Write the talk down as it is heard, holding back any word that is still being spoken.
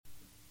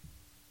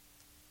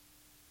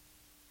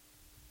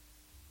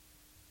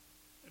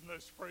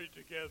Let's pray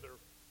together.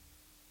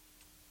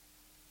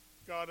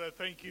 God, I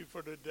thank you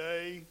for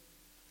today.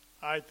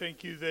 I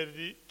thank you that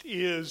it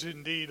is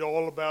indeed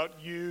all about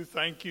you.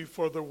 Thank you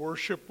for the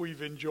worship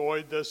we've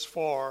enjoyed thus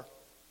far.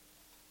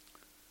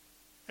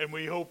 And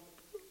we hope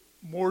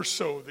more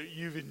so that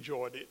you've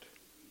enjoyed it.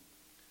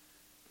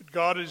 But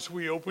God, as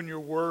we open your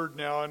word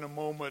now in a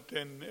moment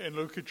and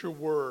look at your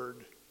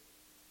word,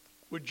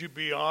 would you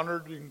be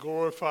honored and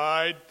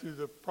glorified through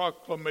the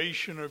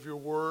proclamation of your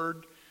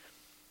word,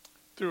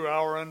 through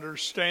our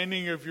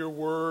understanding of your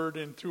word,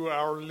 and through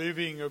our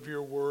living of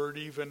your word,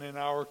 even in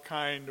our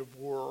kind of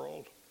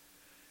world.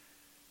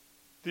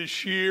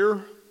 This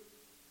year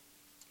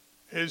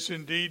has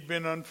indeed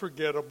been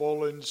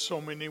unforgettable in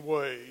so many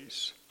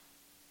ways.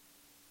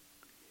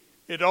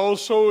 It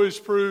also has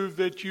proved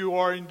that you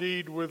are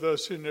indeed with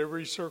us in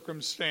every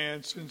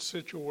circumstance and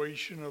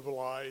situation of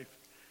life,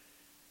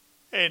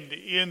 and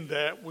in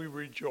that we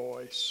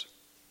rejoice.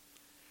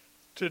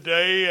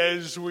 Today,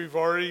 as we've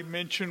already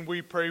mentioned,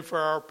 we pray for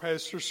our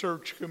pastor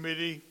search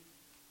committee,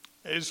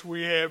 as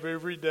we have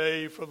every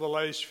day for the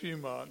last few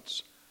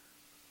months.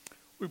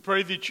 We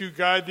pray that you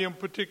guide them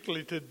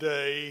particularly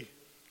today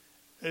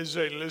as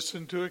they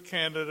listen to a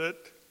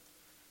candidate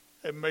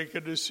and make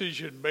a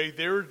decision. May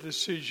their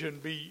decision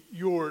be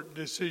your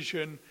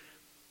decision,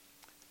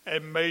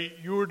 and may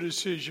your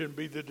decision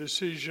be the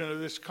decision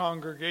of this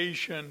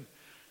congregation,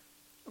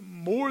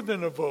 more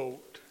than a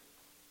vote,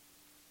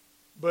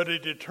 but a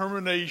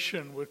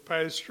determination with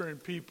pastor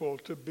and people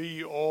to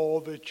be all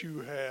that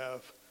you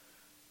have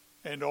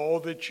and all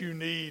that you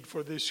need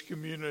for this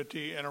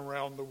community and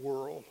around the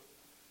world.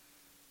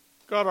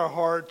 God, our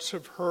hearts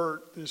have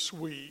hurt this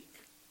week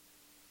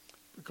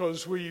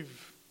because we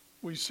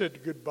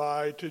said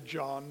goodbye to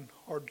John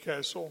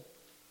Hardcastle.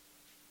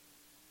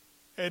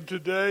 And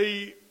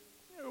today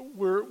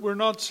we're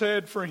not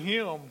sad for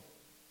him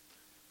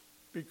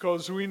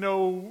because we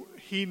know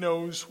he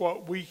knows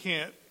what we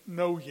can't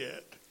know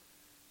yet.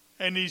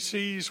 And he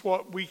sees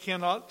what we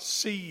cannot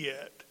see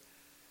yet.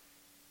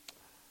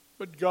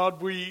 But God,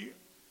 we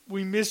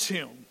miss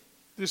him.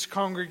 This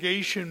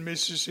congregation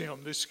misses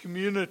him. This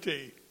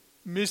community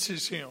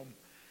misses him.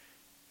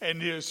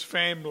 And his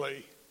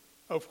family,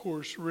 of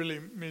course, really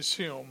miss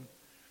him.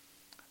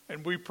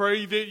 And we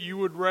pray that you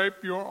would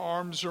wrap your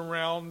arms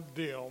around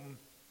them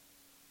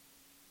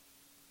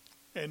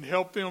and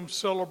help them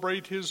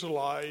celebrate his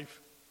life,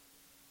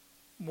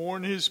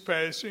 mourn his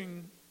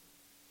passing,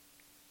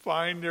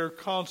 find their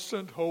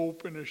constant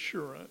hope and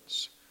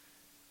assurance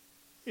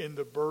in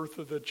the birth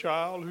of the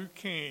child who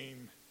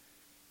came,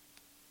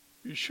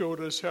 who showed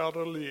us how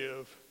to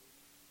live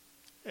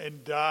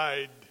and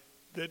died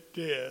that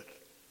death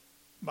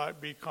might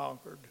be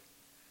conquered.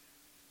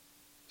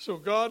 So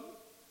God,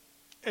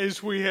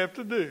 as we have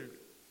to do,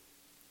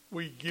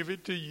 we give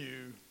it to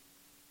you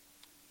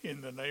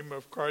in the name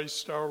of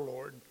Christ our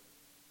Lord.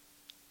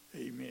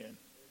 Amen.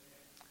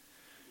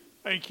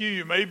 Thank you.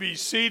 You may be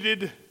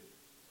seated.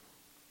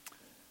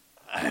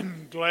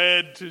 I'm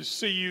glad to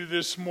see you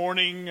this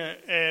morning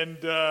and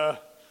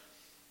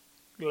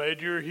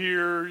glad you're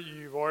here.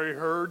 You've already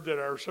heard that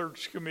our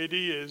search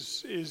committee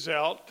is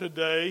out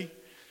today.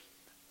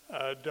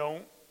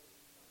 Don't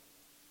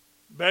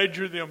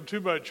badger them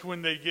too much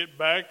when they get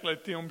back.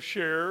 Let them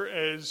share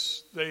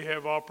as they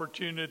have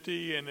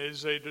opportunity and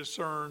as they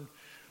discern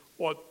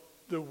what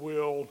the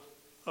will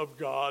of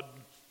God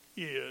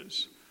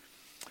is.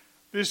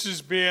 This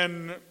has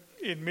been,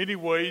 in many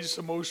ways,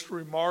 the most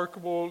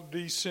remarkable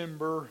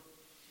December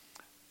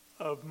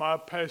of my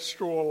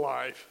pastoral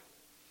life.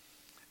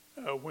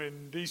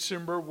 When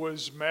December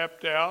was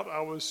mapped out,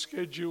 I was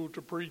scheduled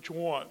to preach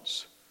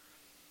once.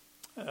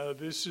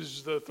 This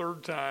is the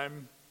third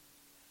time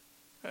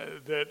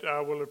that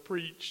I will have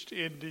preached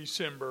in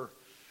December.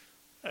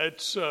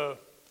 That's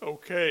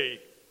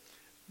okay,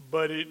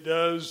 but it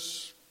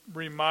does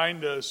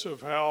remind us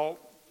of how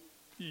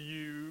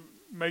you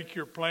make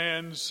your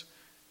plans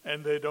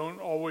and they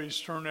don't always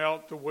turn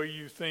out the way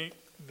you think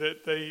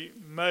that they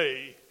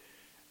may.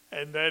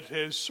 And that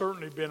has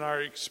certainly been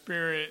our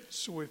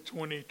experience with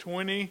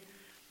 2020.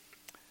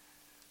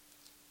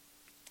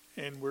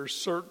 And we're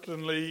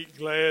certainly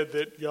glad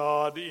that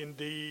God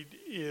indeed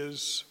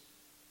is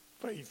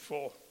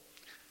faithful.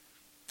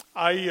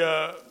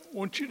 I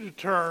want you to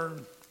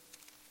turn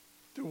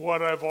to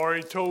what I've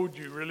already told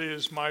you really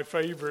is my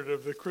favorite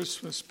of the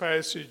Christmas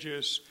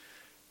passages,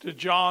 to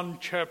John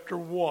chapter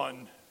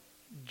 1.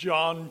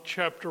 John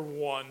chapter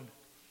 1.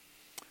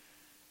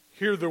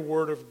 Hear the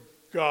word of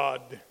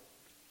God.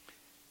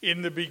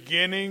 In the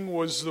beginning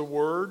was the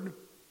Word,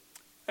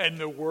 and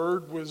the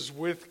Word was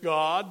with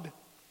God,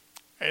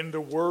 and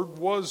the Word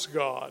was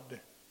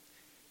God.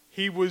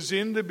 He was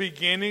in the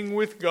beginning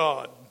with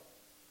God.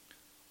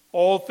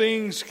 All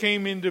things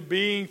came into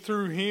being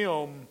through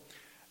him,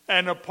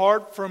 and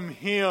apart from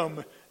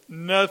him,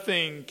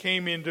 nothing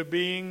came into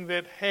being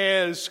that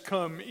has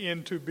come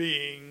into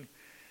being.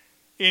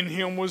 In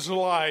him was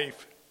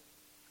life,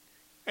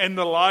 and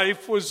the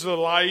life was the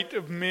light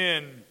of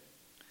men.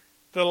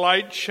 The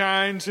light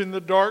shines in the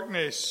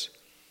darkness,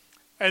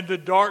 and the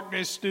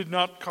darkness did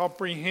not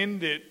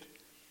comprehend it.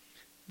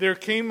 There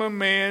came a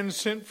man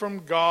sent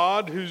from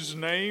God whose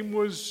name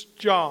was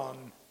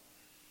John.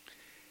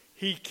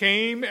 He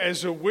came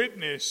as a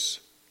witness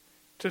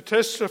to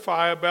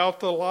testify about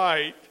the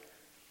light,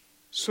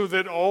 so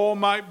that all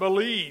might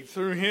believe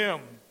through him.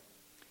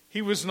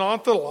 He was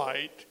not the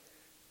light,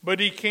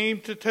 but he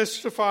came to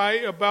testify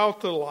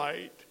about the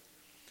light.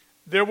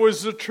 There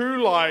was the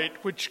true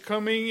light, which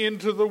coming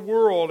into the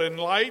world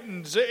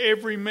enlightens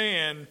every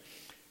man.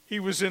 He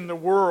was in the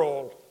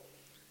world,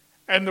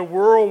 and the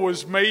world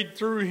was made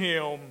through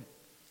him,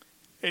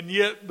 and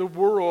yet the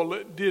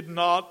world did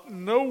not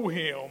know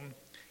him.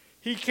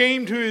 He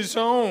came to his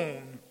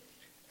own,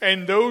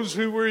 and those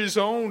who were his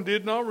own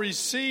did not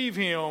receive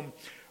him.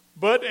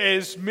 But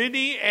as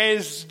many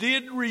as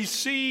did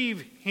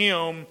receive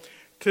him,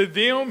 to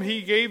them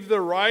he gave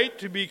the right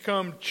to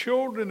become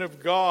children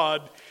of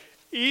God,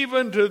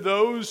 even to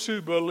those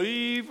who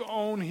believe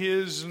on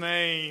his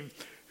name,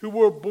 who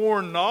were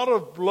born not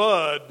of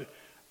blood,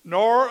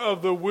 nor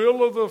of the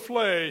will of the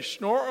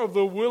flesh, nor of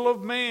the will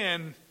of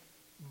man,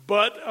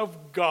 but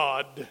of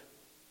God.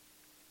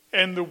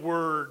 And the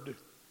Word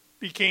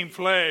became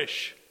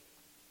flesh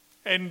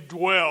and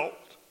dwelt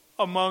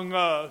among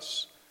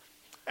us,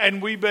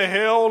 and we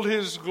beheld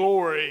his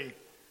glory,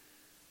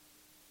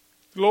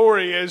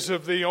 glory as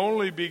of the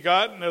only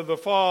begotten of the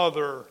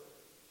Father,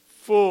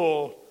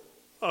 full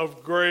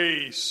of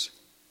grace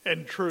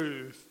and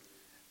truth.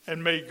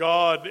 And may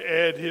God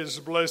add his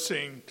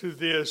blessing to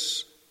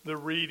this, the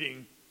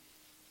reading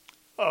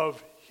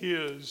of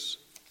his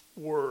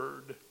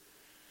word.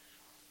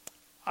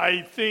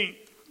 I think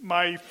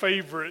my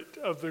favorite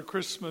of the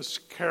Christmas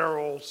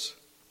carols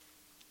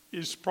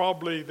is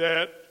probably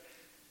that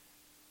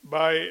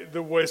by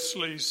the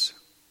Wesleys.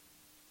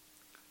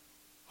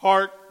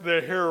 Hark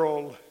the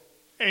herald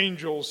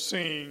angels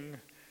sing,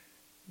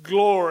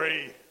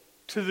 glory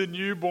to the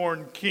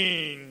newborn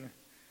King,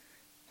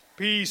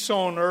 peace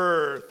on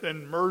earth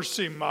and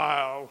mercy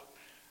mild,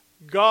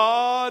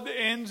 God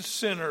and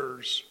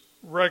sinners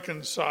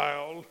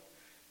reconciled.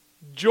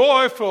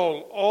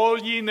 Joyful, all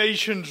ye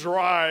nations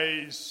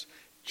rise,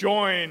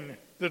 join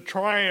the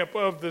triumph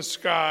of the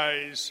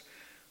skies.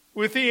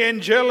 With the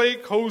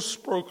angelic hosts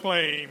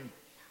proclaim,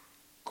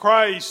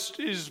 Christ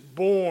is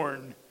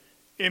born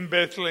in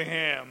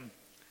Bethlehem.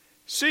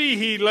 See,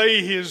 he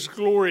lay his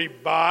glory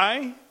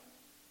by,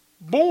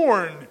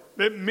 born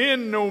that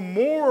men no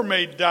more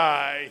may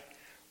die,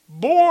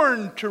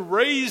 born to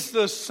raise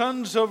the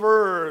sons of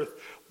earth,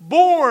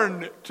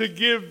 born to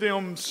give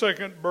them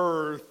second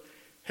birth.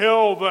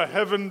 Hail the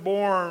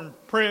heaven-born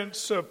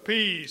Prince of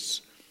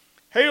Peace.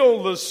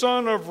 Hail the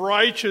Son of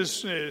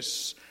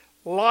Righteousness.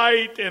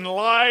 Light and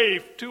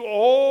life to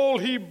all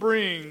he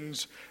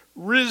brings,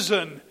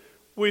 risen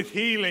with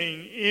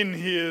healing in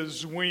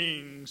his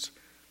wings.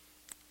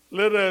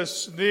 Let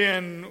us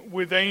then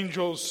with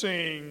angels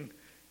sing,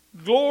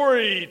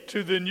 glory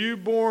to the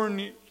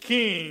newborn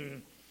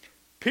King,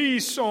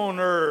 peace on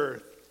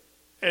earth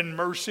and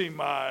mercy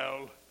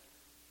mild,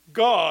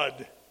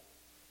 God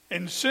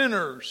and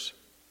sinners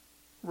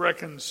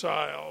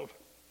reconciled.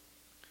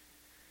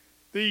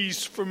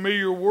 These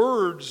familiar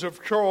words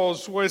of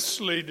Charles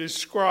Wesley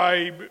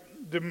describe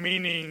the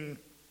meaning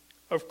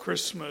of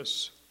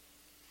Christmas.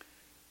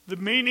 The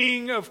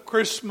meaning of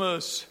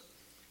Christmas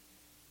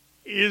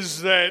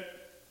is that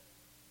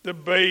the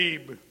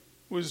babe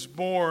was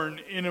born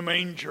in a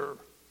manger.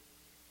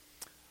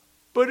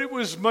 But it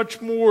was much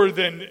more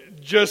than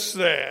just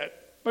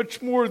that,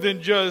 much more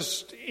than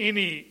just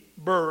any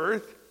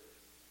birth.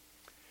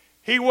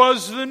 He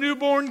was the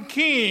newborn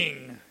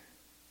King.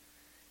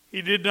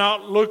 He did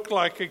not look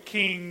like a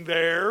king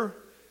there,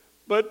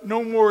 but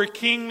no more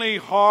kingly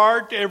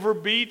heart ever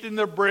beat in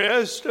the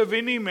breast of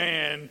any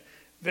man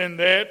than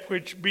that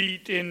which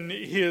beat in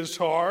his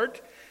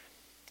heart.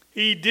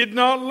 He did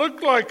not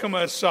look like a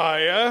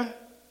Messiah,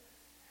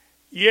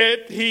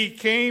 yet he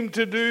came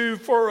to do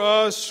for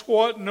us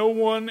what no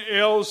one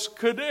else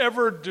could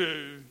ever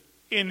do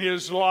in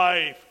his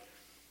life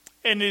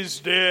and his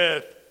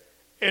death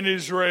and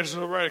his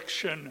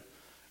resurrection.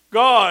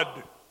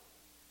 God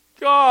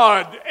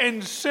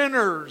and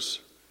sinners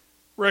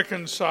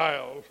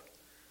reconciled.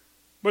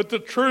 But the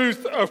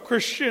truth of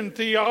Christian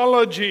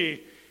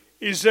theology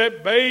is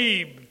that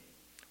babe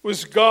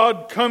was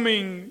God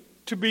coming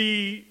to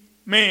be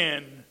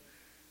man.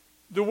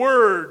 The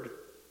Word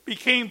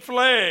became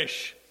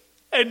flesh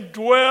and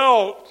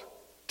dwelt,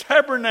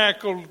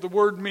 tabernacled, the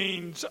word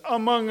means,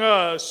 among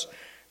us.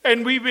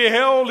 And we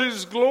beheld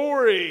his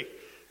glory,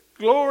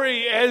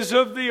 glory as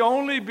of the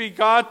only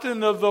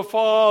begotten of the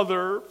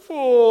Father,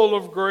 full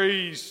of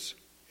grace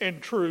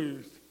and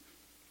truth.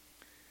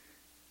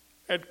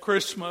 At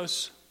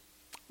Christmas,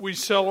 we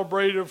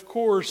celebrate, of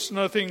course,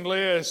 nothing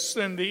less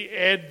than the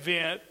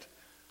advent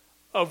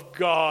of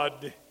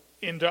God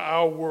into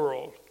our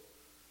world.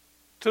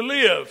 To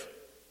live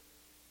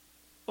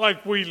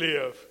like we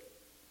live.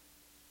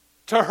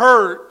 To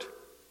hurt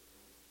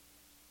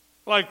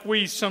like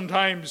we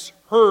sometimes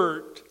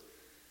hurt.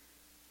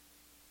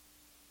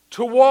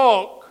 To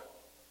walk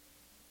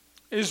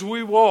as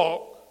we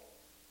walk,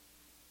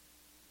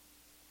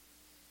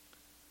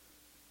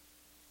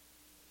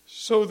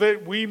 so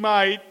that we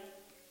might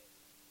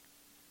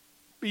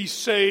be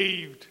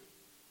saved,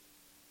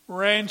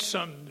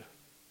 ransomed,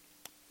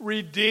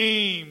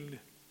 redeemed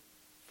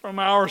from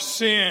our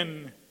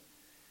sin,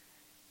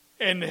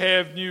 and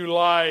have new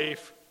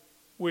life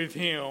with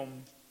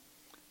Him.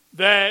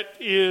 That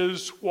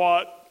is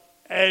what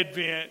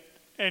Advent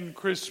and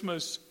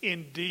Christmas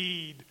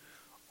indeed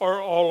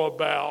are all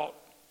about.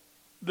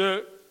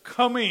 The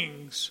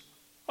comings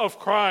of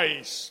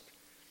Christ.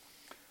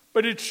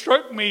 But it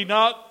struck me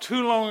not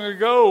too long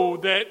ago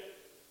that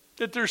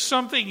there's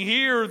something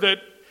here that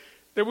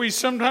we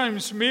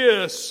sometimes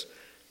miss.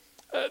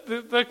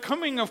 The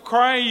coming of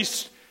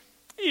Christ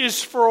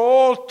is for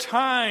all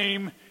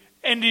time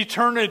and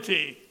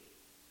eternity.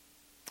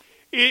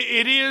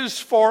 It is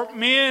for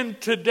men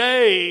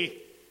today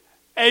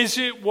as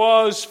it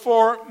was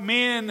for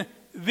men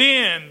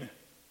then.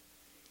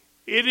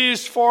 It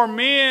is for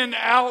men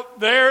out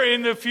there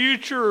in the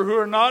future who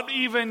are not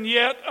even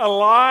yet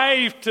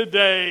alive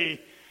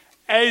today,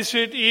 as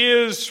it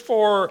is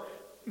for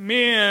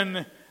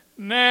men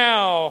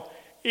now.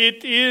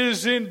 It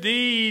is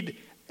indeed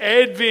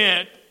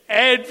Advent.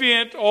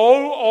 Advent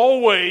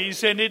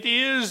always, and it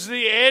is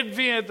the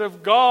advent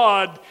of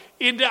God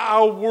into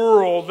our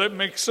world that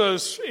makes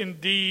us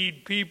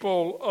indeed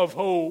people of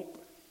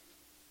hope.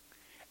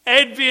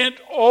 Advent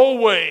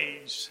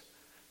always.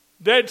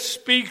 That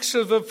speaks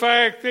of the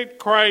fact that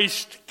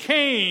Christ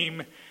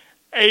came,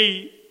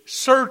 a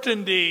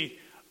certainty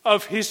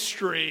of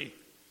history.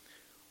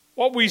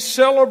 What we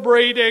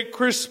celebrate at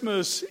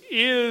Christmas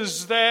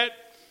is that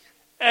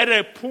at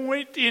a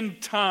point in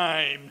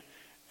time,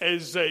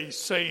 as they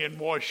say in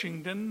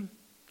Washington,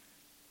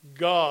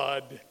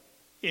 God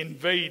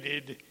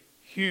invaded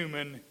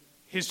human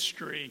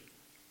history.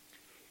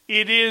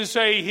 It is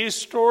a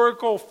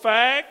historical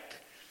fact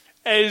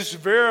as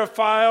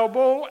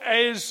verifiable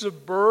as the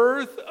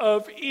birth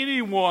of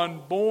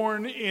anyone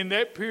born in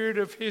that period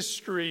of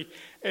history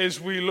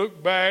as we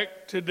look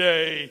back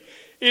today.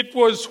 It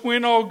was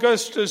when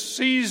Augustus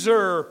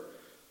Caesar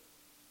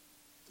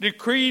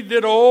decreed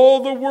that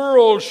all the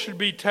world should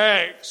be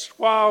taxed,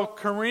 while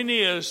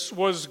Quirinius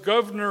was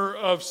governor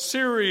of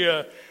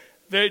Syria,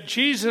 that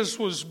Jesus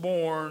was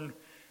born,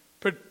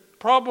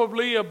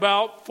 probably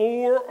about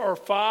 4 or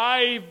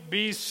 5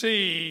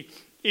 BC.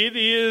 It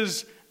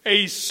is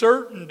a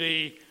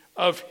certainty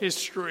of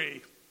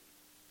history.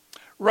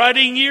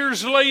 Writing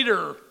years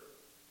later,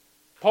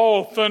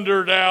 Paul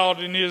thundered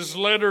out in his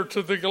letter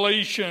to the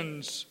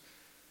Galatians,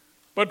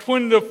 "But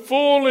when the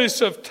fullness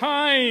of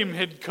time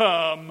had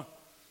come,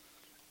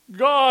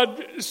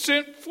 God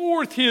sent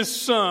forth His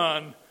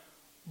Son,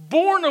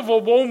 born of a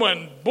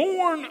woman,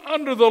 born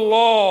under the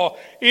law,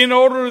 in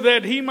order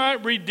that He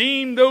might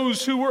redeem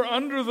those who were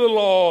under the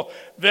law,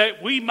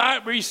 that we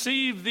might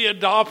receive the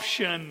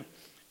adoption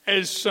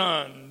as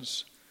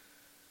sons."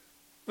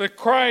 The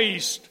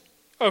Christ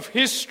of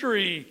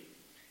history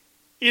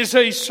is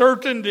a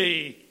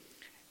certainty,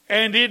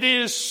 and it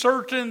is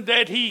certain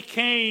that He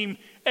came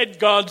at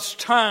God's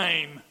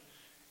time.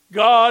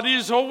 God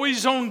is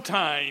always on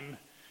time.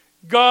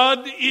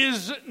 God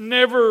is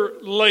never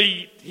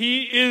late.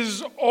 He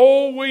is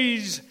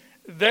always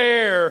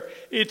there.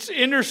 It's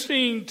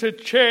interesting to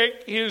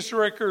check His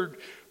record,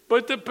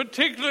 but the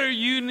particular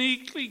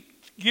uniquely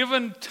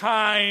given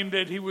time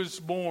that He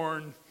was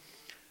born,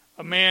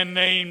 a man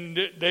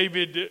named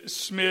David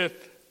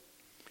Smith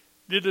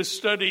did a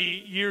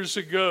study years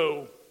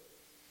ago.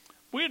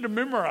 We had to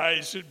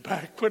memorize it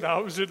back when I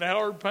was in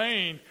Howard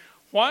Payne.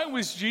 Why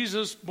was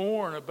Jesus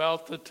born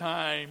about the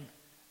time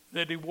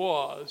that He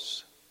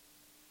was?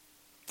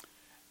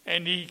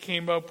 And he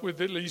came up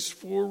with at least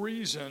 4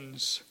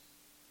 reasons.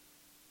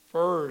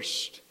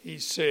 First, he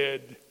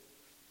said,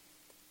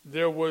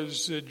 there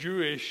was a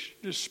Jewish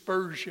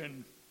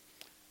dispersion.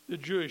 The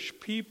Jewish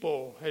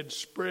people had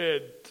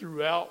spread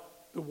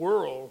throughout the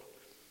world,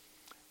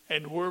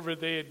 and wherever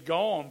they had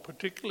gone,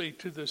 particularly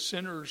to the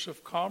centers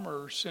of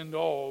commerce and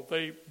all,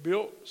 they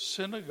built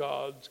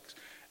synagogues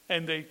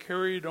and they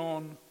carried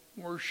on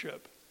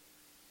worship.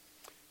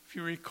 If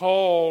you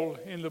recall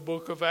in the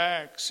book of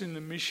Acts, in the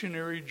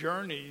missionary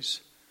journeys,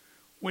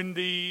 when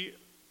the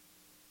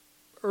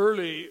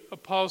early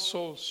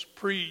apostles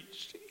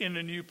preached in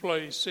a new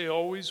place, they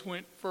always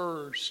went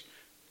first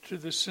to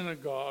the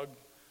synagogue,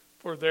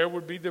 for there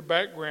would be the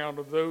background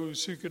of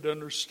those who could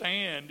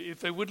understand, if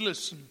they would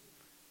listen,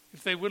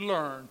 if they would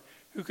learn,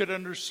 who could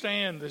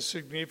understand the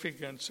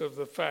significance of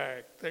the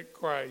fact that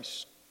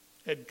Christ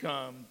had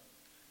come.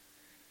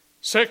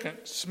 Second,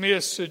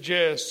 Smith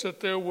suggests that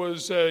there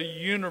was a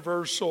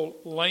universal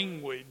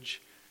language.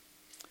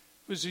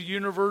 It was a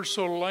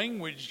universal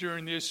language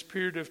during this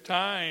period of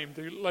time,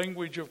 the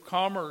language of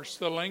commerce,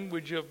 the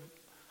language of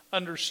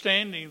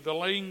understanding, the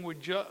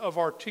language of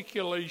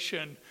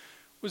articulation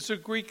was the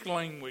Greek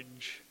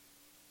language.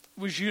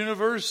 It was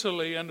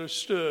universally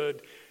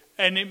understood,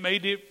 and it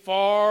made it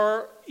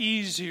far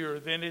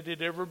easier than it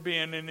had ever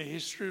been in the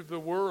history of the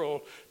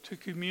world to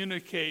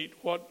communicate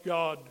what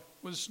God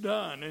was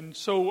done. And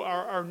so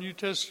our New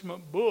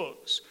Testament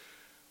books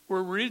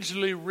were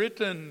originally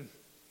written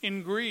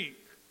in Greek.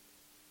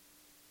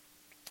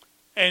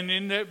 And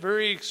in that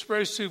very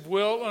expressive,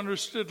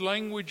 well-understood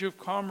language of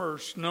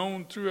commerce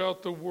known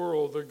throughout the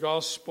world, the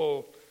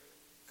gospel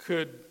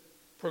could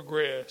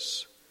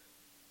progress.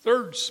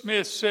 Third,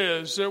 Smith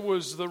says there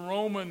was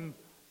the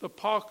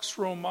Pax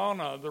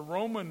Romana, the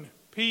Roman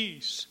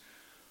peace.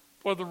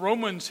 For the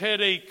Romans had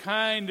a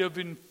kind of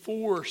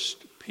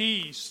enforced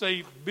peace.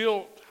 They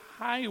built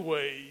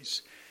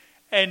highways,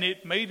 and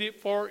it made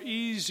it far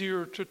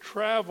easier to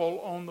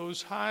travel on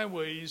those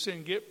highways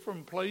and get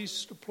from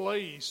place to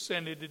place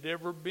than it had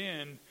ever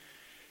been.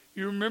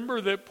 You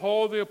remember that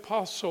Paul the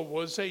Apostle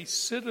was a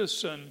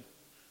citizen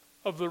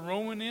of the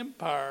Roman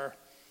Empire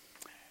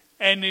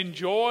and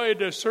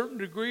enjoyed a certain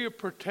degree of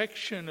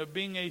protection of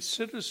being a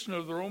citizen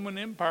of the Roman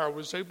Empire,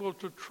 was able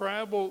to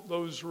travel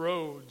those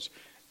roads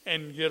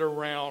and get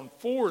around.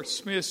 Fourth,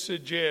 Smith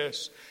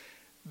suggests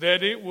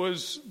that it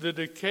was the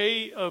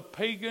decay of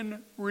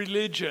pagan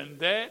religion,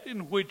 that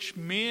in which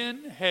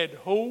men had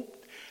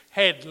hoped,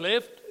 had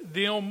left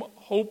them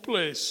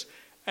hopeless,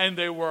 and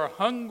they were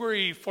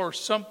hungry for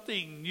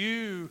something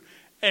new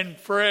and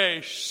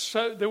fresh.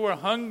 So they were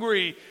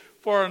hungry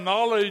for a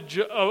knowledge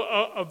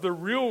of the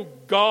real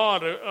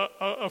God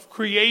of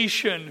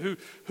creation,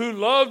 who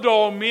loved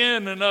all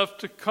men enough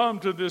to come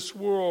to this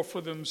world for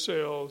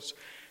themselves.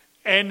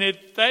 And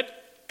at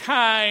that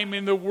time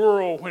in the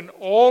world when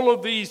all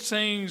of these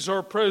things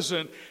are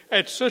present,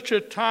 at such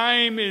a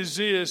time as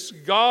this,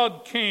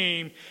 God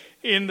came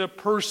in the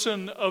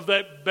person of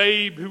that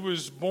babe who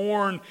was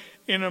born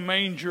in a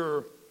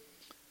manger.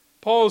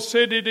 Paul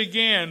said it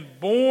again,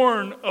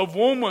 born of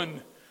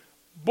woman,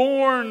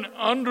 born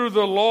under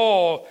the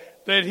law,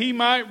 that he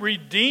might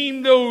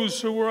redeem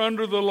those who were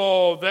under the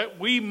law, that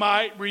we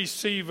might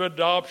receive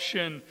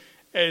adoption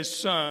as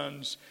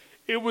sons.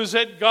 It was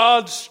at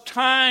God's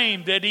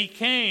time that he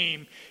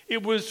came.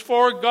 It was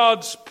for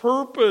God's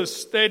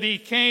purpose that he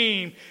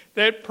came,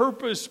 that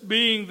purpose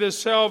being the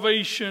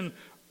salvation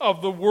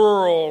of the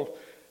world.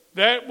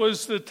 That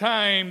was the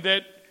time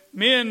that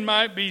men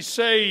might be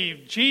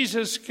saved.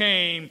 Jesus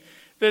came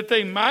that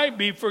they might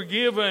be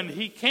forgiven.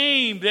 He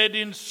came that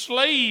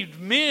enslaved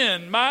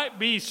men might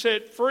be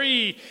set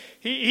free.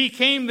 He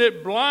came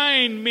that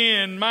blind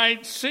men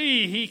might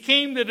see. He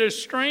came that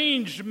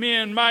estranged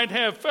men might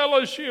have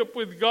fellowship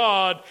with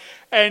God.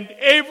 And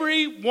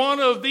every one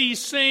of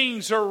these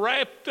things are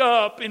wrapped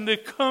up in the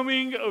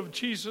coming of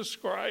Jesus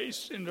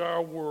Christ into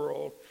our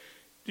world.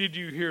 Did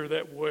you hear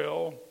that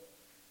well?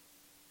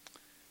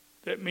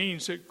 That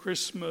means that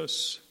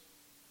Christmas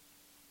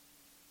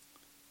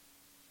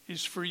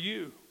is for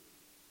you.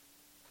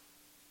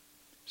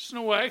 It's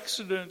no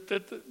accident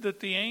that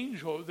the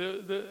angel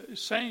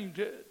saying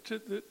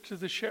to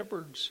the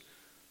shepherds,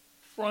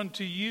 "For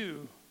unto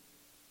you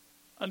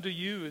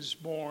is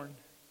born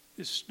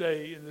this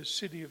day in the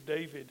city of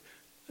David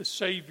a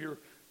Savior,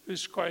 who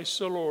is Christ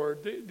the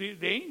Lord."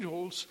 The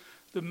angels,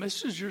 the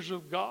messengers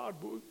of God,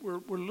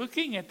 were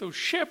looking at those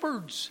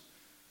shepherds.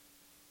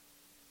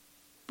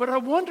 But I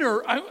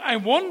wonder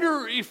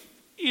if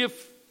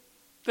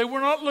they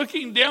were not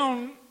looking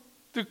down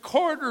the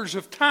corridors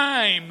of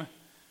time.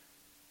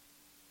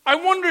 I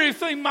wonder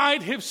if they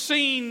might have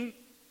seen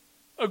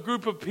a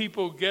group of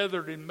people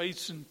gathered in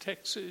Mason,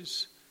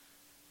 Texas,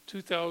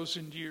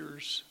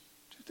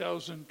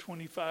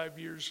 2025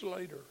 years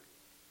later,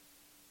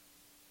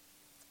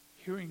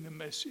 hearing the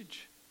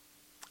message,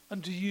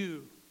 unto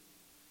you,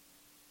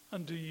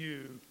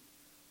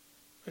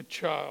 a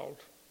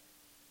child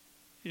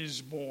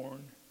is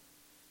born.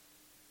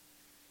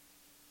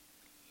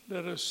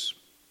 Let us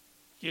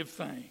give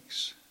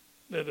thanks.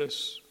 Let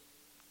us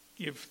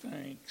give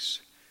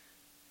thanks.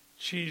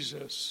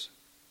 Jesus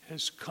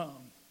has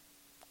come.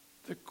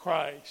 The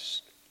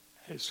Christ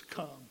has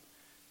come.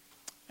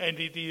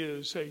 And it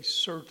is a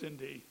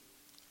certainty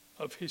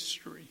of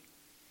history.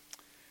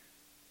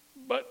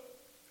 But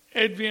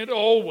Advent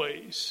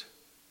always,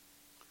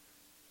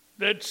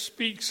 that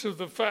speaks of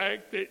the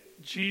fact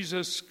that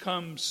Jesus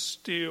comes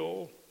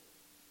still,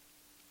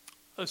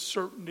 a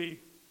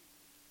certainty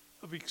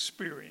of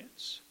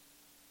experience.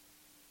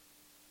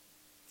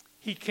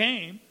 He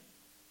came,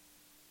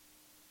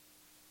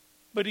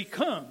 but he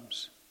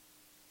comes.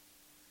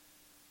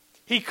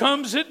 He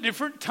comes at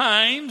different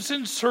times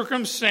and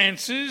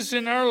circumstances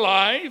in our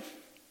life,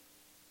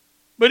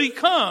 but he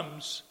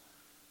comes.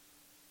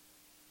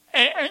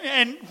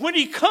 And when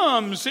he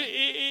comes,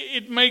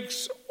 it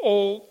makes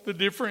all the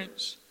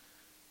difference.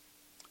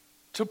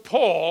 To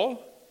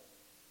Paul,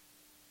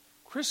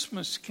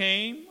 Christmas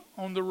came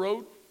on the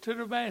road to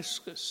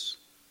Damascus.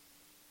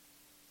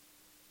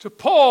 To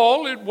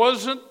Paul, it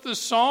wasn't the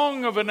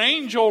song of an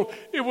angel.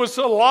 It was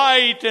a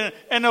light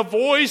and a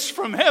voice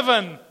from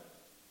heaven.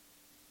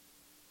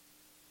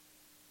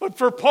 But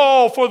for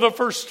Paul, for the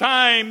first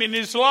time in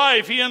his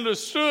life, he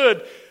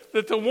understood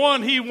that the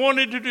one he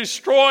wanted to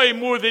destroy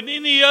more than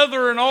any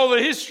other in all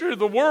the history of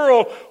the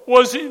world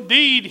was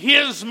indeed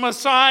his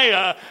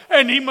Messiah.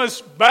 And he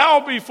must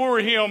bow before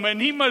him,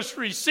 and he must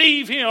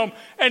receive him,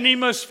 and he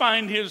must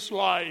find his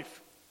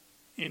life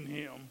in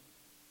him.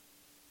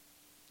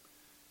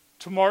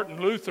 To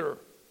Martin Luther,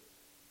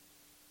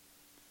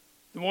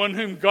 the one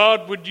whom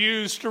God would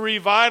use to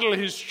revitalize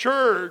his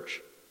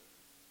church,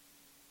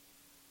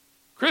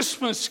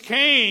 Christmas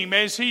came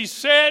as he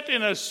sat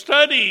in a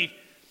study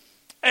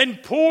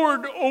and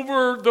pored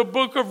over the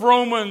book of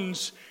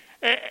Romans.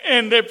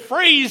 And the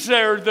phrase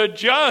there, the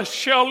just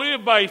shall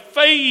live by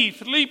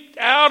faith, leaped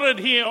out at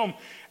him.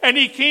 And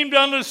he came to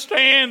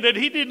understand that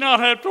he did not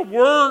have to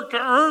work to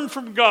earn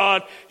from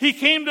God. He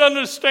came to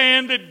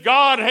understand that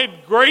God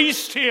had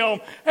graced him,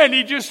 and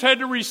he just had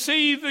to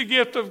receive the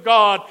gift of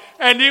God.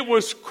 And it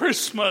was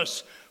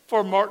Christmas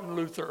for Martin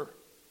Luther.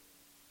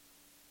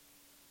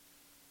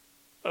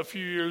 A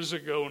few years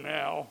ago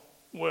now,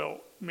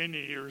 well,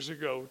 many years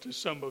ago to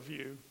some of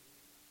you,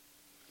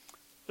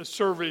 a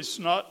service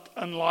not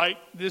unlike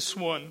this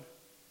one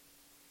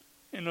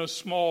in a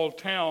small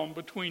town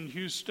between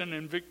Houston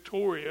and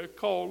Victoria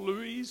called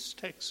Louise,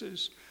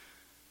 Texas.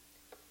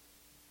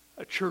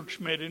 A church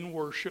met in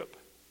worship.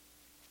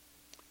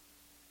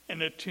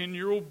 And a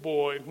 10-year-old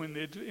boy, when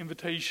the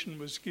invitation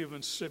was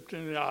given, stepped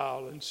in the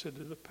aisle and said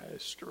to the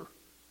pastor,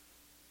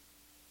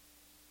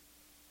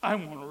 "I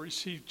want to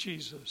receive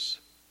Jesus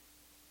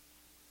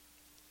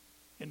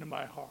into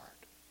my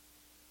heart."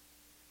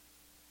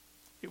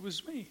 It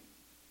was me.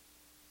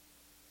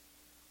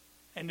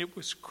 And it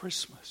was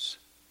Christmas.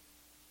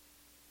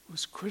 It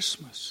was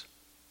Christmas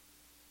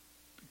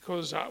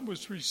because I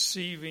was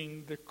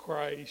receiving the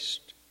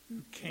Christ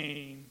who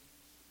came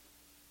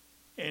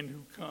and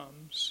who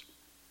comes.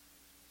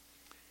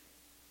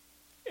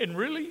 And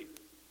really,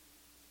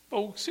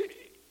 folks,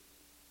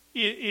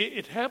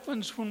 it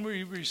happens when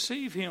we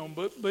receive him,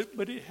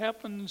 but it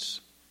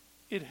happens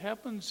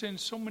in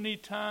so many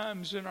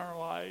times in our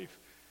life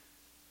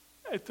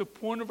at the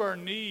point of our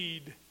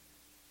need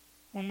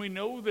when we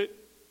know that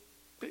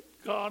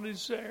God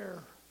is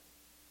there.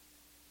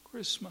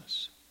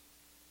 Christmas.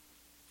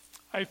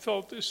 I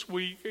felt this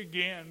week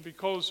again,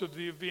 because of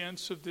the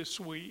events of this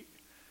week,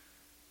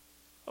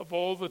 of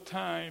all the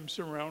times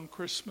around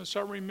Christmas.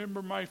 I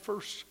remember my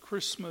first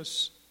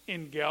Christmas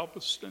in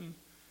Galveston.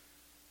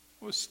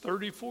 I was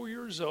 34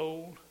 years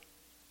old.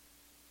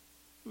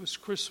 It was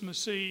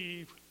Christmas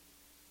Eve.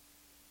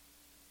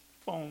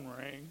 Phone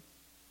rang.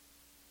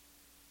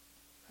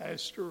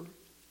 Pastor,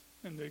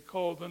 and they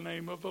called the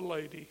name of a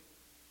lady,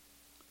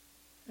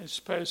 has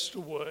passed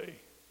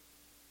away.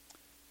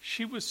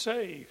 She was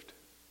saved,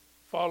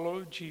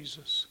 followed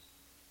Jesus.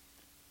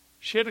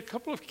 She had a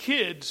couple of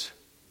kids.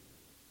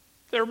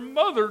 Their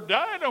mother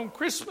died on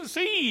Christmas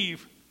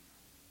Eve.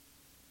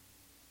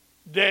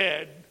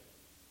 Dad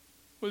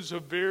was a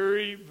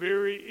very,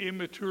 very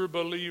immature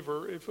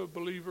believer, if a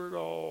believer at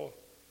all.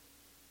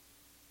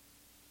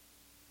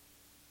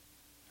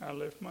 I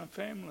left my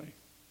family,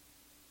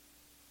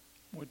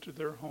 went to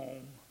their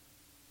home.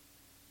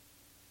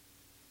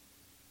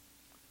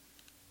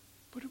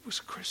 But it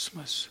was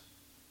Christmas.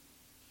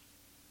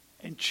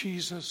 And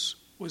Jesus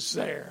was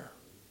there.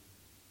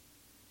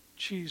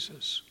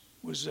 Jesus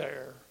was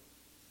there.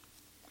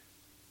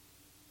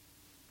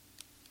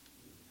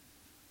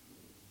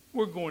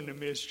 We're going to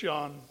miss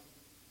John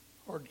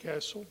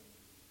Hardcastle.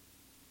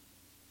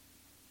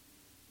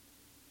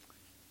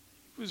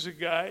 He was a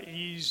guy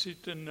easy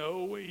to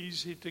know,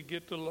 easy to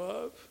get to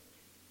love.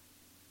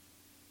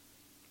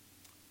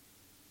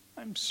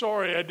 I'm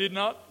sorry I did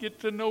not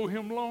get to know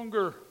him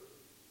longer.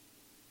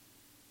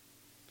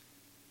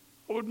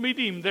 I would meet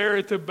him there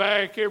at the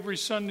back every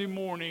Sunday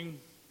morning.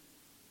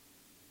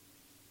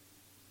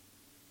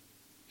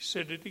 He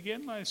said it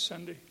again last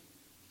Sunday.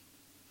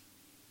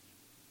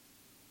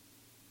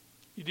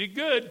 You did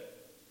good.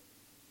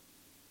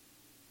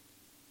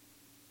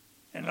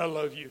 And I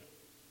love you.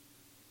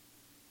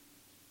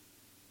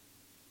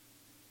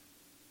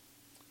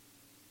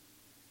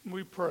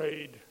 We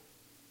prayed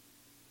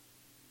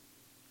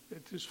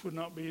that this would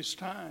not be his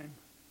time.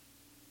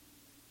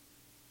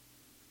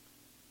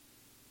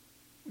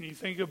 When you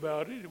think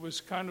about it, it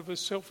was kind of a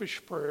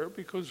selfish prayer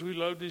because we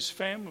loved his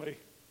family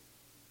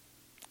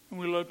and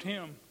we loved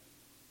him.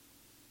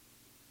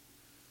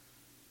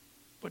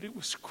 But it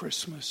was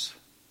Christmas.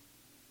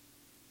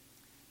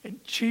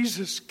 And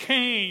Jesus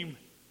came.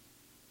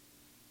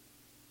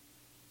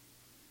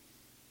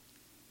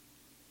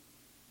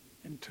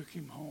 And took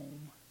him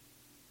home.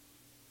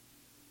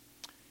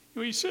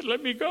 He said,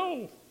 "Let me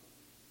go.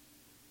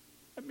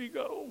 Let me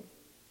go."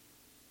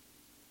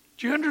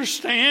 Do you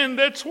understand?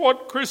 That's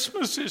what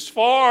Christmas is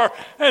for,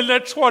 and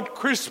that's what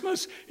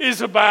Christmas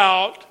is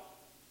about.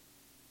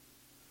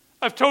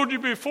 I've told you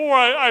before,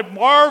 I've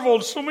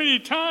marveled so many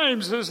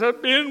times as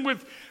I've been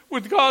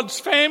with God's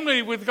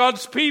family, with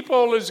God's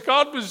people, as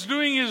God was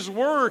doing his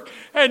work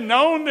and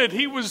known that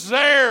he was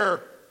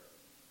there.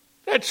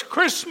 That's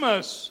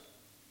Christmas.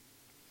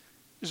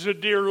 There's a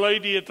dear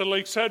lady at the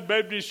Lakeside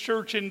Baptist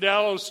Church in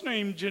Dallas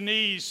named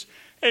Janice,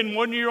 And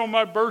one year on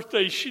my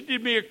birthday, she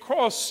did me a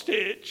cross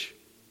stitch.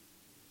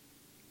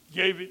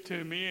 Gave it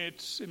to me.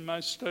 It's in my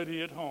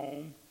study at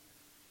home.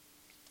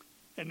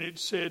 And it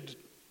said,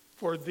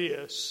 "For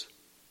this,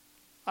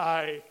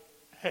 I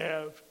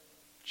have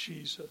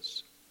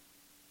Jesus.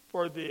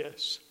 For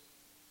this,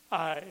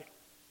 I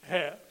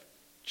have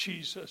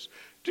Jesus."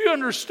 Do you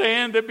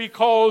understand that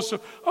because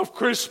of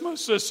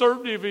Christmas, a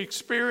certainty of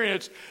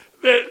experience,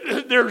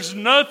 that there's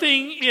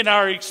nothing in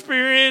our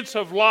experience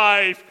of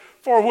life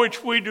for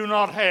which we do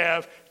not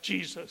have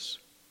Jesus?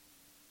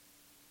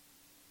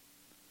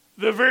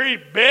 The very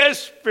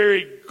best,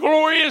 very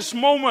glorious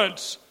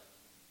moments,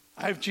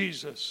 I have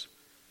Jesus.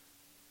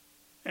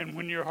 And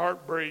when your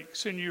heart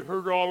breaks and you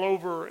hurt all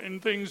over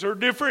and things are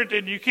different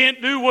and you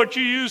can't do what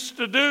you used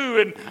to do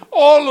and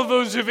all of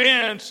those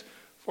events,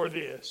 for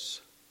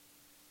this,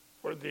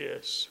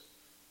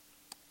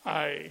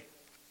 I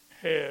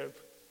have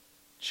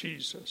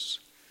Jesus.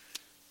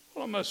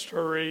 Well, I must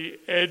hurry.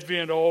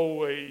 Advent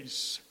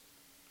always,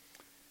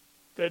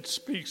 that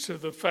speaks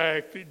of the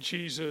fact that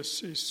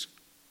Jesus is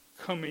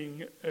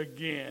coming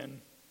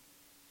again.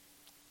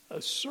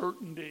 A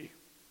certainty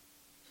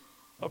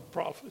of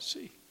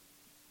prophecy.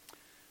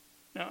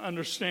 Now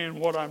understand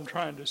what I'm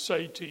trying to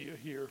say to you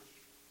here.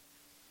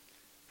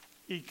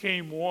 He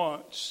came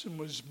once and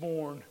was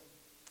born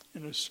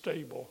in a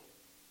stable.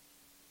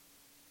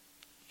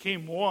 He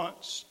came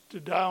once to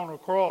die on a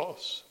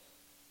cross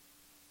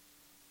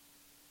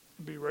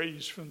and be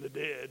raised from the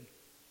dead.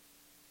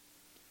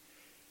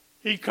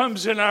 He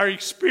comes in our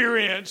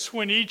experience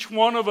when each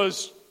one of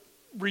us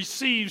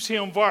receives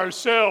him for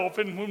ourselves,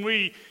 and when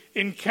we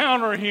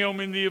encounter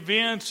him in the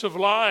events of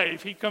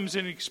life, he comes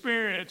in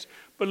experience.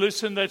 But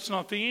listen, that's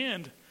not the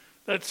end.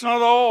 That's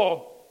not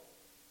all.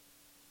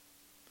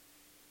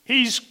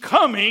 He's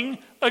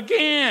coming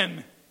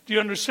again. Do you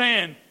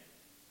understand?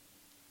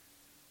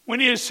 When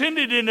he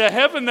ascended into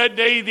heaven that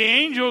day, the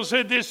angel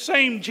said, "This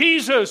same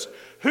Jesus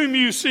whom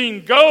you've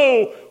seen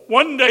go,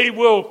 one day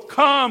will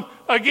come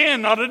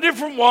again." Not a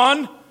different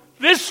one.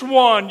 This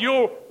one,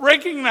 you'll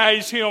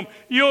recognize him.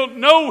 You'll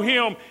know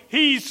him.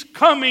 He's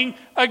coming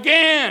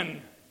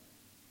again.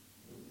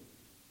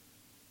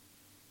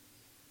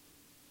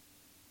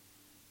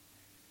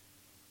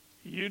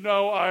 You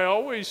know, I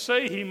always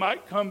say he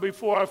might come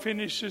before I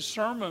finish this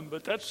sermon,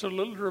 but that's a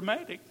little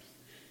dramatic.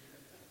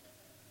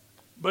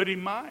 But he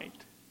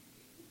might.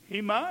 He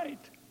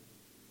might.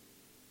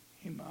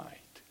 He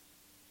might.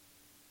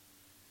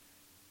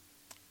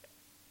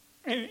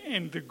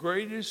 And the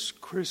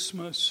greatest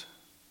Christmas,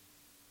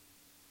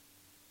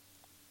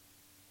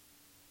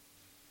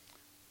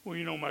 well,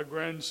 you know, my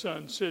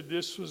grandson said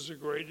this was the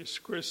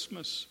greatest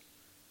Christmas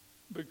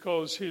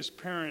because his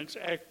parents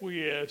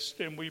acquiesced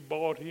and we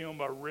bought him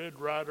a Red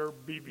Ryder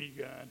BB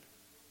gun.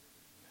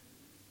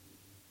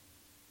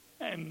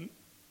 And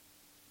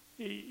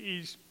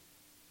he's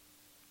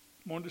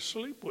wanted to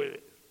sleep with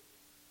it.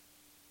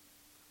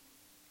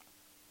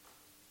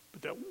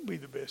 But that won't be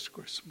the best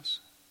Christmas.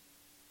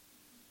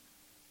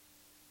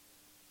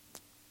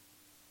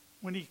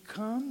 When he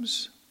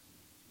comes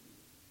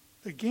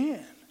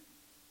again.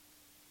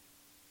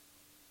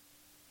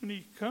 When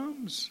he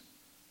comes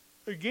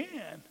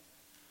again.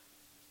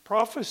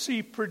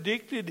 Prophecy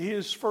predicted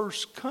his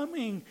first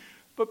coming,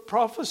 but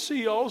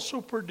prophecy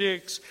also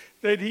predicts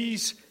that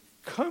he's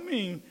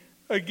coming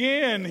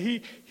again.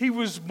 He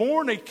was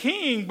born a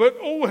king, but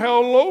oh,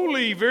 how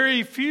lowly.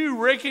 Very few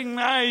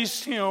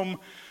recognized him.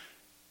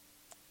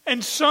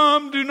 And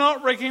some do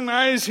not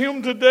recognize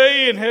him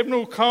today and have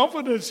no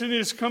confidence in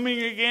his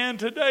coming again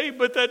today,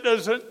 but that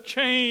doesn't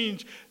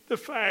change the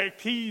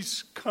fact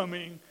he's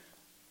coming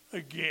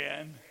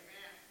again.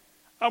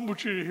 I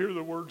want you to hear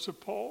the words of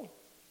Paul.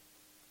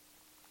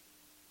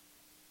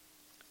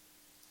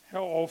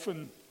 How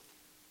often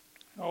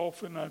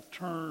I've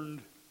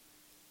turned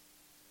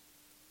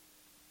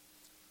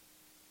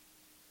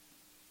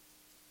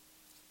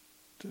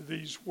to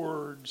these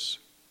words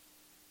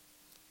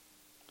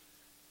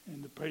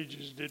and the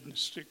pages didn't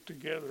stick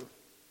together.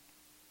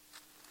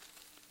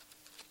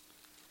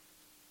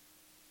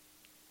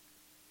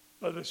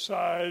 By the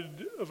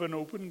side of an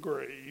open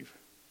grave.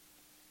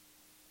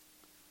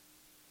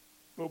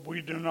 But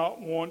we do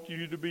not want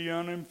you to be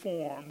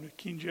uninformed.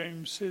 King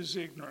James says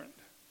ignorant.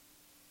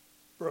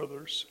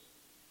 Brothers,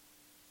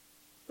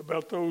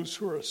 about those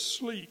who are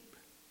asleep,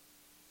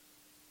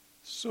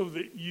 so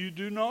that you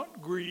do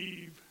not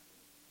grieve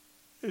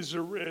as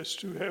the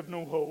rest who have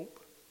no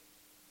hope.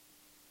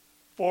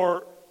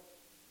 For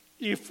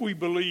if we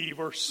believe,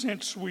 or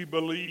since we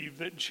believe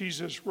that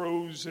Jesus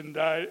rose and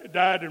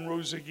died and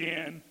rose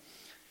again,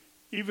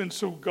 even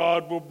so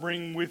God will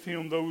bring with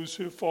him those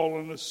who have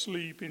fallen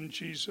asleep in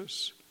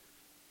Jesus.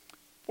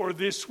 For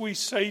this we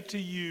say to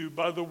you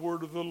by the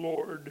word of the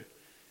Lord,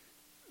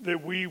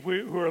 that we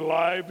who are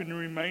alive and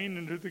remain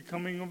unto the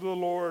coming of the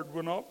Lord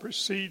will not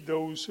precede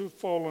those who have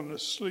fallen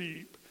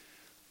asleep.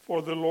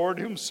 For the Lord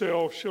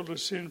himself shall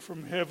descend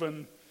from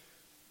heaven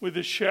with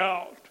a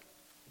shout,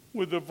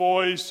 with the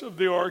voice of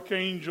the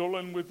archangel,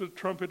 and with the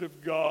trumpet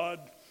of God,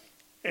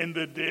 and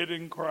the dead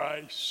in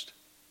Christ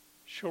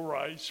shall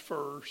rise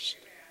first.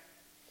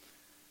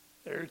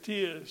 There it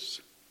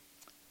is.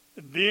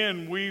 And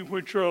then we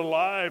which are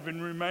alive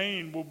and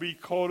remain will be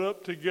caught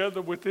up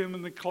together with him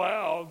in the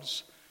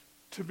clouds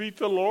to meet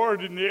the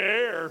Lord in the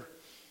air.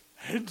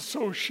 And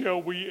so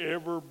shall we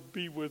ever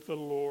be with the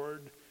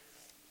Lord.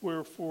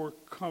 Wherefore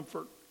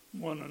comfort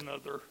one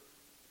another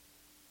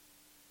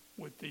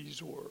with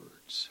these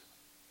words.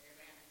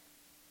 Amen.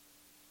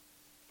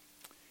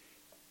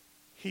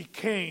 He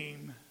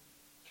came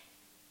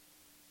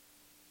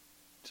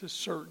to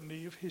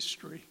certainty of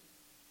history.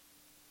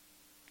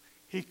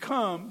 He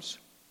comes,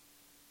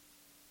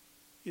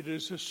 it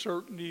is a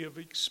certainty of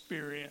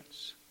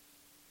experience.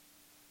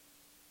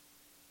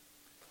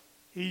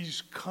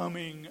 He's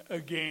coming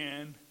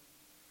again.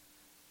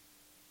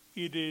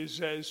 It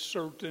is as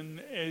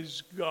certain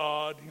as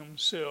God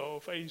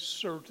himself, a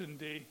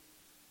certainty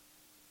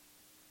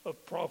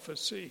of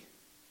prophecy.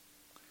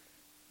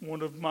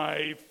 One of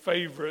my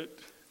favorite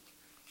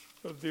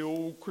of the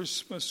old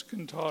Christmas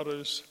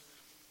cantatas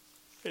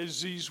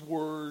has these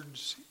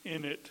words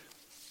in it.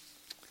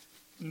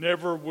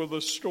 Never will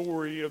the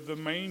story of the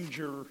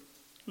manger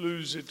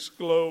lose its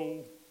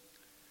glow.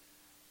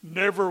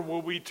 Never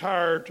will we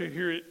tire to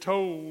hear it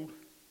told.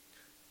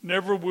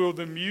 Never will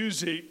the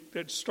music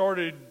that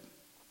started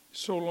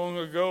so long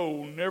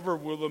ago, never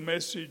will the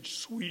message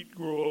sweet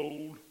grow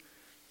old.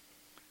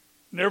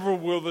 Never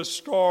will the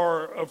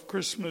star of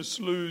Christmas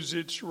lose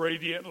its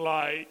radiant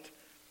light.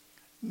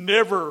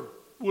 Never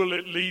will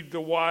it lead the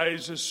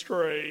wise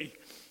astray.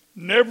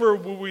 Never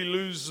will we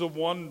lose the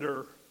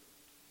wonder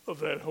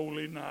of that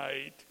holy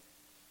night.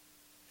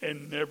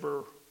 And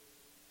never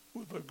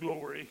will the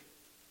glory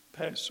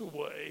pass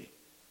away.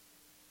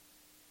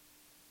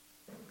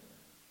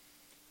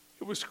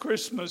 It was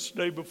Christmas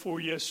day before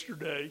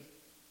yesterday.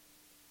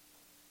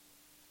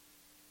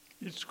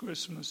 It's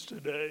Christmas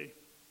today.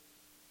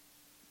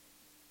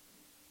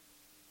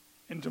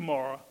 And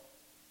tomorrow.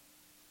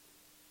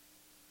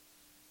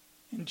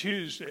 And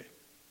Tuesday.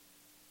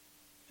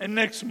 And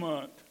next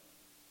month.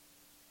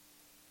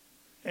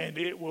 And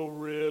it will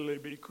really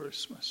be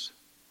Christmas.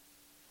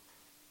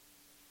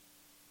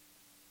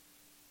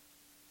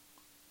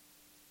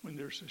 When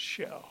there's a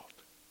shout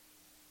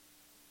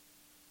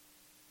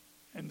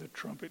and the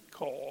trumpet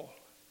call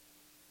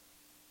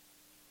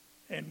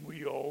and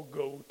we all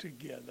go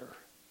together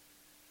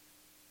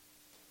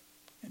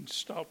and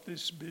stop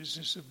this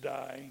business of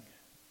dying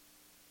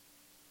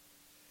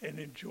and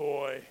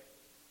enjoy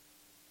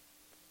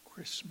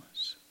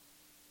Christmas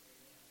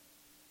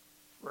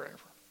forever.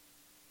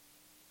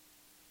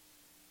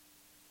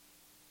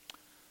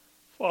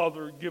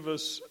 Father, give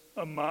us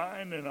a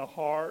mind and a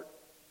heart,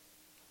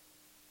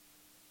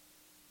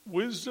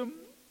 wisdom,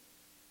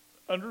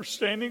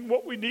 understanding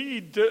what we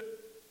need to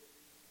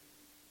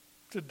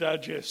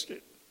digest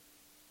it,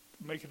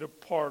 to make it a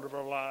part of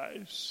our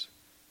lives,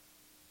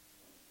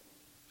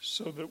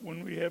 so that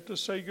when we have to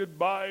say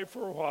goodbye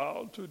for a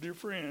while to a dear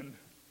friend,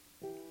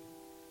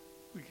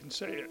 we can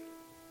say it.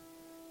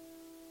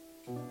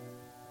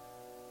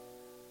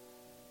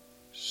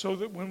 So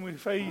that when we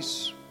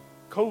face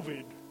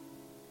COVID,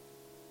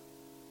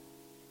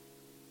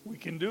 we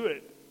can do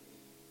it.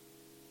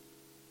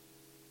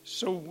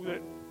 So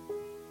that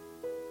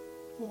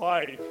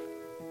life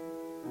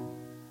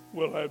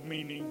will have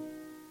meaning.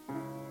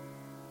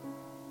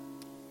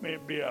 May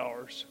it be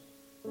ours.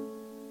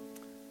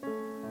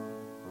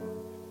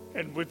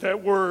 And with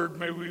that word,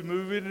 may we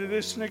move into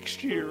this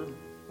next year.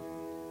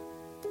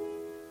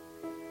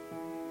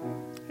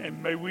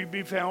 And may we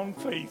be found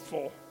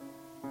faithful,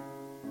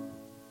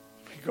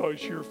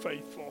 because you're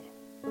faithful.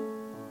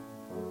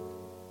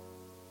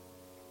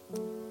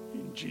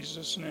 In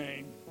Jesus'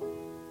 name,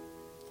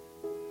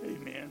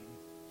 amen.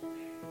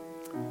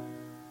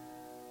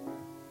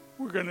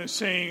 We're going to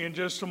sing in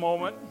just a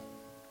moment.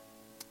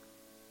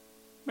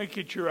 Make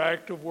it your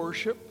act of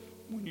worship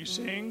when you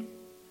sing.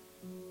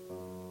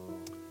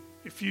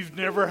 If you've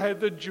never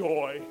had the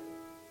joy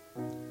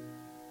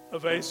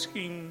of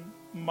asking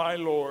my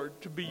Lord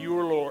to be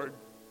your Lord,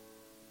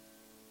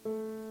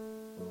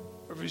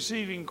 of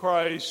receiving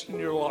Christ in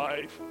your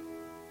life,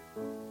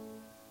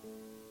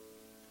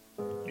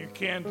 you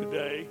can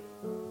today.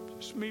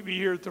 Just meet me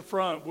here at the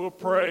front. We'll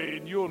pray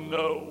and you'll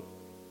know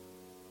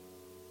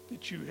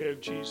that you have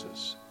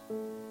Jesus.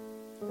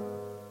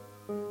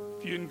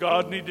 If you and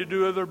God need to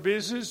do other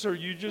business, or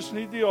you just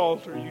need the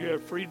altar, you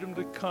have freedom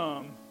to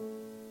come.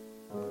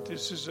 But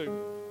this is a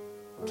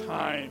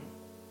time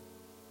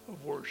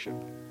of worship.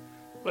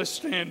 Let's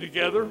stand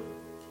together.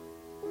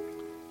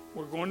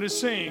 We're going to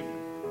sing.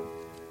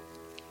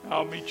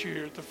 I'll meet you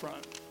here at the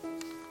front.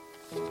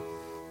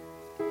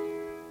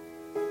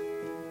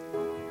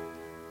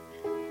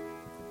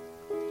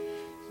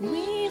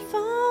 We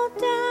fall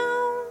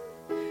down,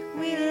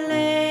 we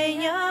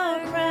lay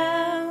our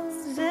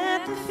crowns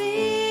at the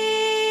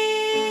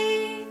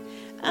feet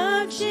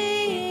of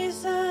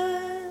Jesus.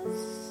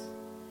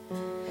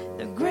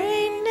 The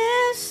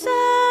greatness of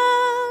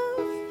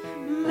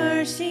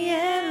mercy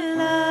and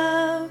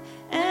love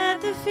at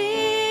the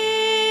feet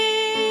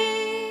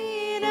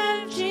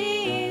of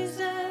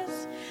Jesus.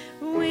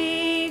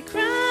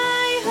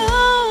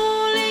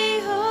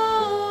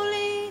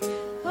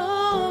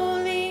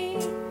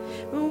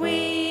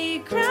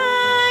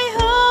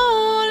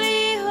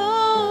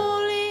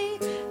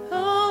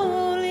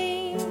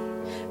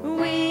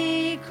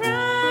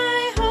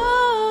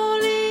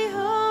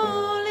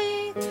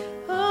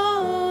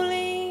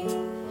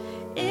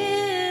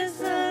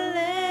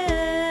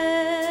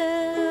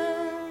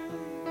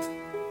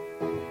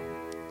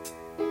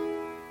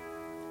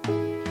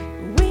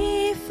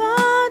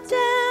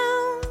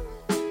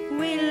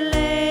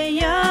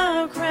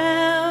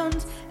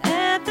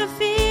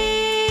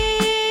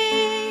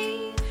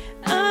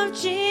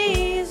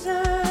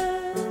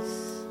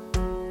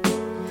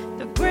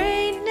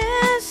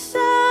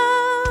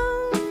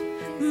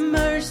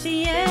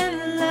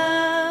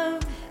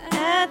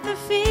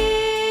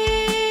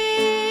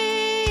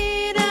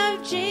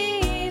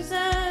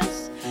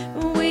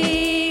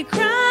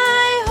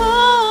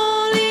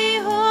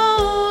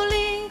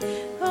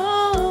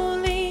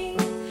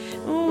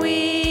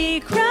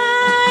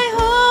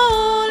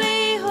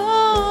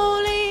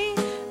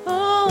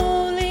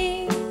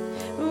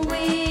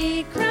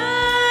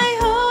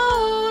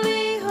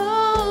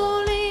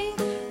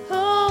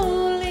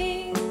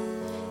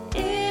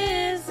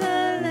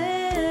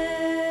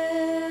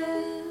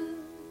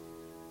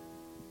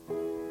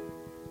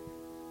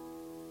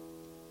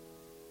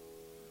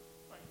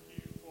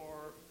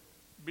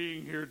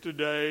 being here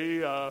today.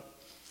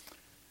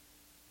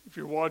 If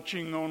you're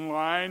watching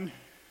online,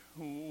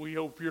 we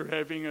hope you're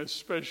having a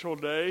special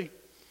day.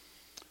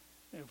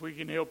 If we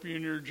can help you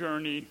in your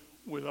journey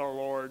with our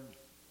Lord,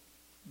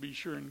 be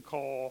sure and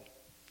call.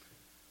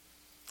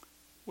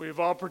 We have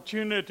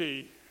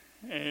opportunity,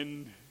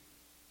 and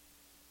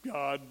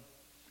God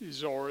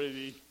is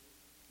already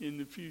in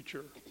the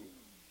future.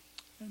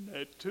 And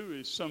that too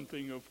is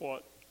something of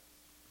what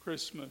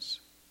Christmas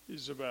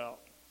is about.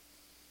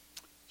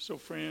 So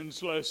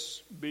friends,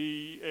 let's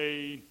be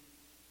a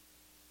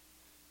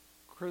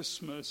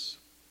Christmas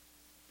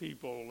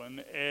people,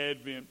 an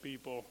Advent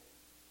people.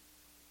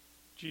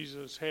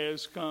 Jesus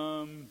has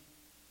come,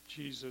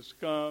 Jesus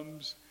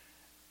comes,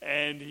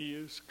 and he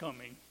is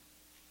coming.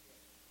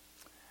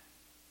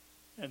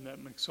 And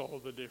that makes all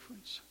the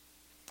difference.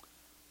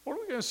 What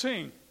are we going to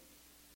sing?